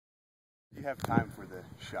you have time for the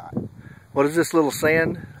shot. What is this little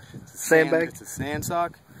sandbag? It's a sand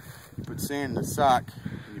sock. You put sand in the sock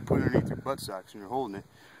and you put it underneath your butt socks and you're holding it.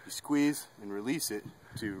 You squeeze and release it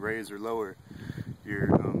to raise or lower your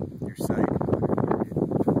sight.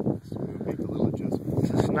 So we'll make the little adjustment. It's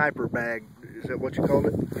a sniper bag. Is that what you called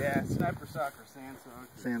it? Yeah, sniper sock or sand sock.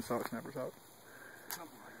 Sand sock, sniper sock.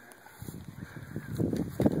 Something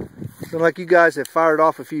like that. So like you guys have fired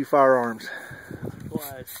off a few firearms.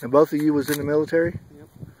 Twice. And both of you was in the military? Yep.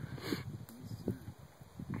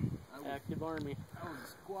 Active Army. I was a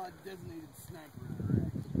squad designated sniper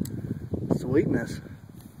in Iraq. Sweetness.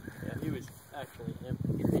 Yeah, he was actually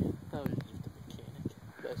infantry. I was just a mechanic.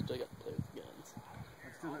 But I still got to play with guns.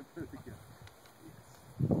 I still have perfect gun.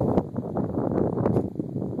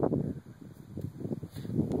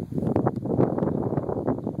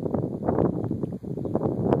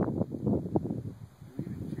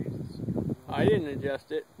 I didn't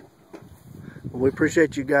adjust it. Well, we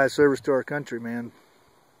appreciate you guys' service to our country, man.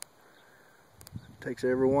 It takes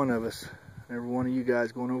every one of us, every one of you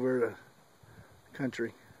guys going over to the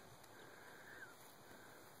country.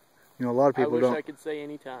 You know, a lot of people I wish don't. I could say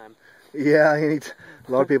any time. Yeah, a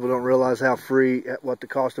lot of people don't realize how what the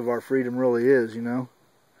cost of our freedom really is, you know.